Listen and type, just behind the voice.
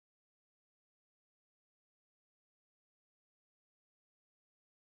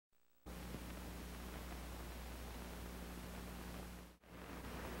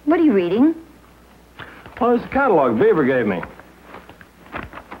What are you reading? Well, it's a catalog Beaver gave me.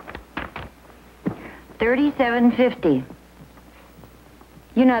 $37.50.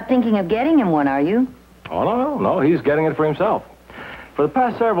 You're not thinking of getting him one, are you? Oh, no, he's getting it for himself. For the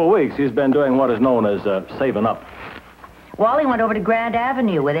past several weeks, he's been doing what is known as saving up. Wally went over to Grand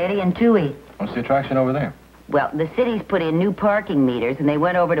Avenue with Eddie and Tooey. What's the attraction over there? Well, the city's put in new parking meters, and they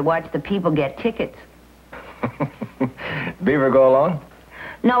went over to watch the people get tickets. Beaver go along?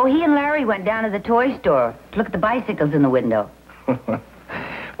 No, he and Larry went down to the toy store to look at the bicycles in the window.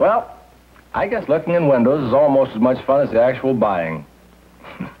 Well, I guess looking in windows is almost as much fun as the actual buying.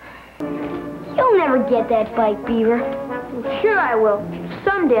 You'll never get that bike, Beaver. Sure I will.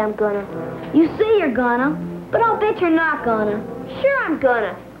 Someday I'm gonna. You say you're gonna, but I'll bet you're not gonna. Sure I'm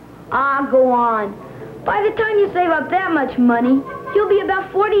gonna. Ah, go on. By the time you save up that much money, you'll be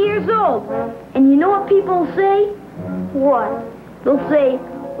about 40 years old. And you know what people will say? What? They'll say,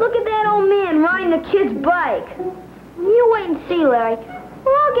 look at that old man riding a kid's bike. You wait and see, Larry.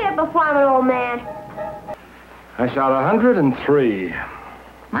 Well, I'll get it before I'm an old man. I shot 103.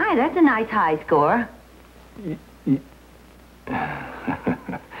 My, that's a nice high score.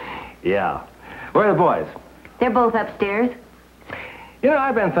 Yeah. Where are the boys? They're both upstairs. You know,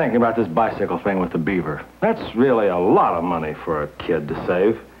 I've been thinking about this bicycle thing with the Beaver. That's really a lot of money for a kid to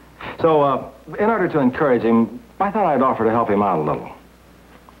save. So, in order to encourage him, I thought I'd offer to help him out a little.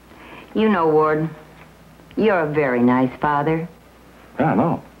 You know, Ward, you're a very nice father. Yeah, I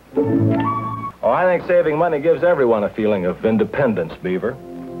know. Oh, I think saving money gives everyone a feeling of independence, Beaver.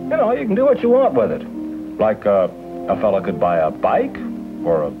 You know, you can do what you want with it. Like, a fella could buy a bike,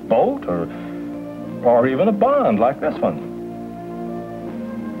 or a boat, or even a bond like this one.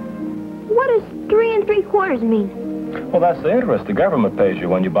 What does 3 3/4 mean? Well, that's the interest the government pays you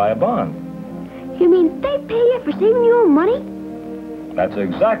when you buy a bond. You mean they pay you for saving your own money? That's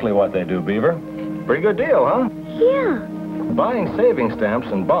exactly what they do, Beaver. Pretty good deal, huh? Yeah. Buying saving stamps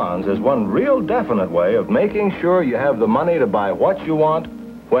and bonds is one real definite way of making sure you have the money to buy what you want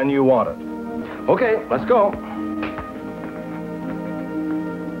when you want it. Okay, let's go.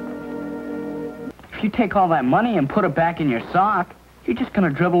 If you take all that money and put it back in your sock, you're just going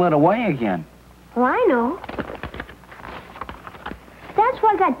to dribble it away again. Well, I know. That's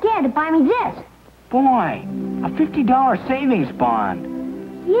why I got Dad to buy me this. Boy, a $50 savings bond.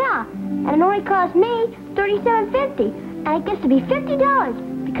 Yeah, and it only cost me $37.50. And it gets to be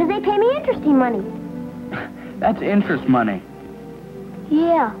 $50 because they pay me interesting money. That's interest money.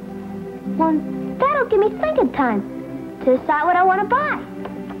 Yeah. Well, that'll give me thinking time to decide what I want to buy.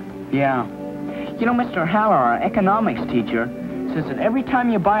 Yeah. You know, Mr. Haller, our economics teacher, says that every time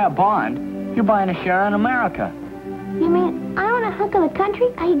you buy a bond, you're buying a share in America. You mean I own a hunk of the country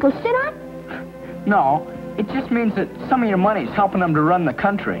I can go sit on? No, it just means that some of your money's helping them to run the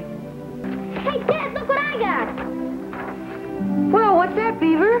country. Hey, Dad, look what I got. Well, what's that,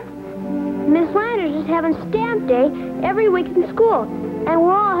 Beaver? Miss Landers is having stamp day every week in school, and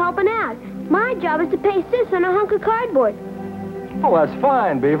we're all helping out. My job is to paste this on a hunk of cardboard. Oh, that's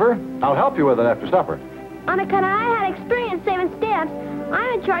fine, Beaver. I'll help you with it after supper. On account of I had experience saving stamps,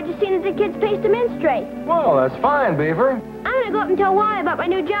 I'm in charge of seeing that the kids paste them in straight. Well, that's fine, Beaver. I'm going to go up and tell Wally about my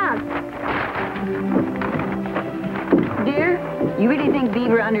new job. Dear, you really think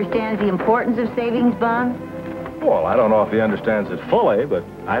Beaver understands the importance of savings bonds? Well, I don't know if he understands it fully, but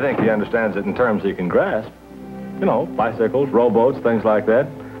I think he understands it in terms he can grasp. You know, bicycles, rowboats, things like that.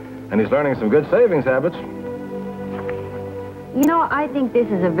 And he's learning some good savings habits. You know, I think this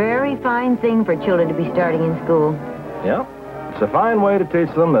is a very fine thing for children to be starting in school. Yeah, it's a fine way to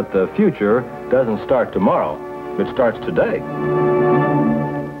teach them that the future doesn't start tomorrow. It starts today.